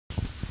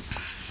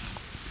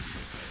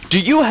Do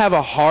you have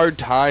a hard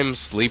time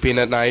sleeping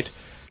at night?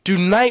 Do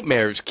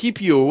nightmares keep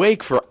you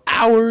awake for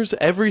hours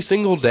every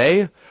single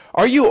day?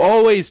 Are you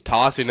always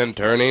tossing and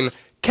turning,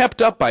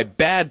 kept up by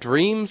bad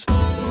dreams?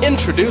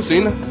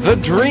 Introducing the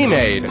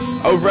Dreamaid,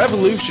 a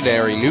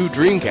revolutionary new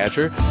dream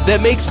catcher that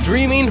makes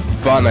dreaming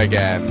fun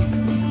again.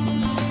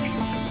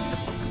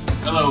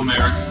 Hello,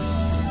 America.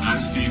 I'm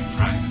Steve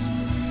Price.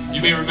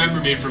 You may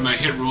remember me from my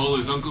hit role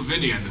as Uncle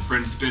Vinny on the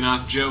French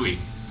spin-off Joey.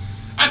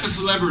 As a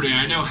celebrity,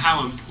 I know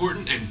how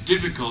important and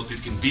difficult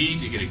it can be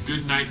to get a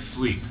good night's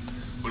sleep.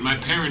 When my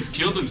parents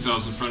killed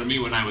themselves in front of me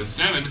when I was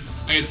 7,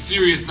 I had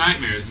serious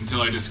nightmares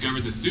until I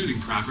discovered the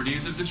soothing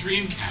properties of the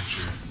dream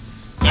catcher.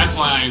 That's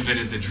why I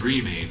invented the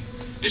Dreamaid.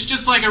 It's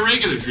just like a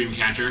regular dream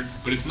catcher,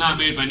 but it's not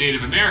made by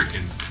Native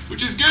Americans,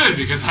 which is good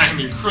because I am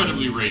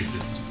incredibly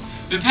racist.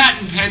 The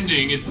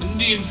patent-pending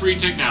Indian-free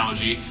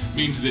technology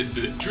means that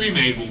the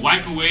Dreamaid will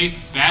wipe away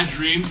bad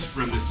dreams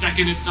from the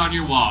second it's on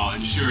your wall,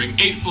 ensuring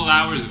 8 full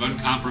hours of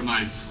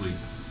uncompromised sleep.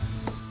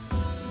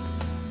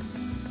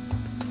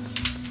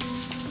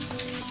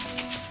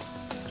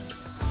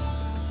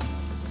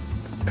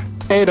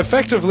 It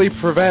effectively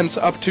prevents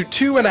up to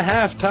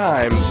 2.5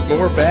 times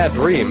more bad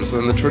dreams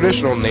than the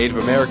traditional Native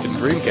American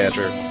dream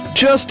catcher.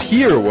 Just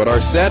hear what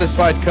our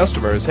satisfied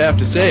customers have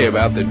to say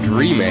about the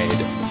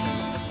Dreamaid.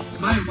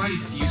 My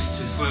wife used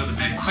to soil the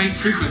bed quite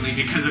frequently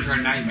because of her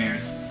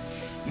nightmares.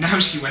 Now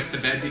she wets the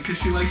bed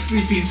because she likes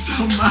sleeping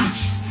so much.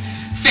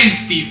 Thanks,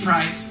 Steve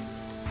Price.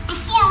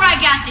 Before I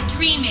got the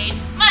Dreamaid,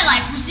 my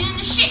life was in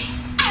the shit.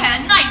 I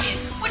had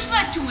nightmares, which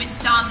led to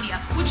insomnia,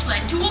 which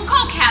led to a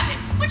coke habit,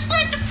 which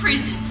led to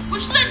prison,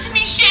 which led to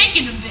me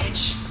shaking a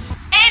bitch.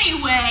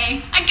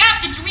 Anyway, I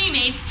got the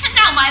Dreamaid, and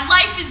now my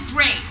life is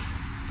great.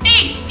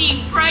 Thanks,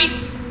 Steve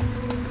Price.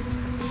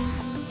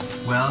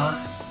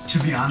 Well, to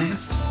be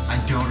honest, I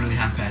don't really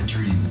have bad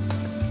dreams.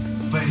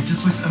 But it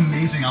just looks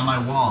amazing on my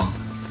wall.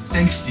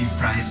 Thanks, Steve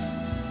Price.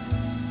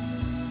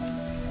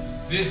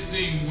 This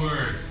thing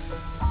works.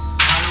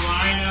 How do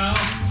I know?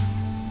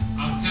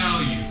 I'll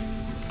tell you.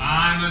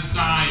 I'm a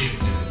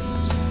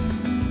scientist.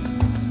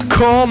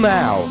 Call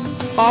now.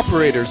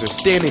 Operators are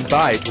standing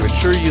by to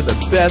ensure you the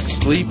best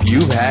sleep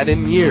you've had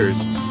in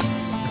years.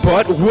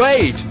 But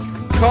wait!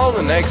 Call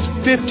the next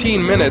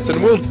 15 minutes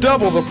and we'll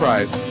double the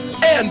price.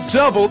 And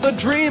double the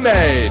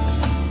Dreamaids!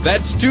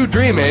 That's 2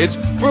 Dreamaids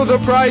for the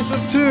price of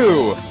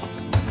 2!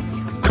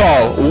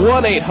 Call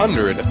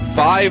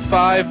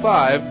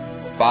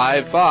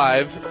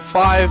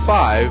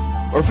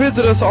 1-800-555-5555 or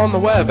visit us on the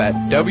web at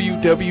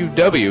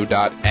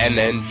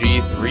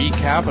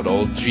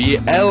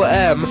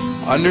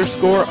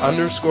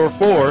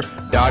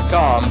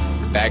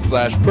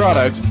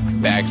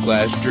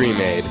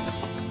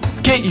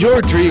Get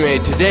your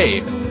Dreamaid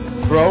today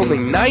for only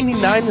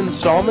 99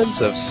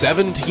 installments of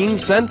 17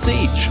 cents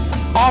each.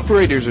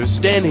 Operators are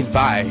standing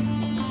by.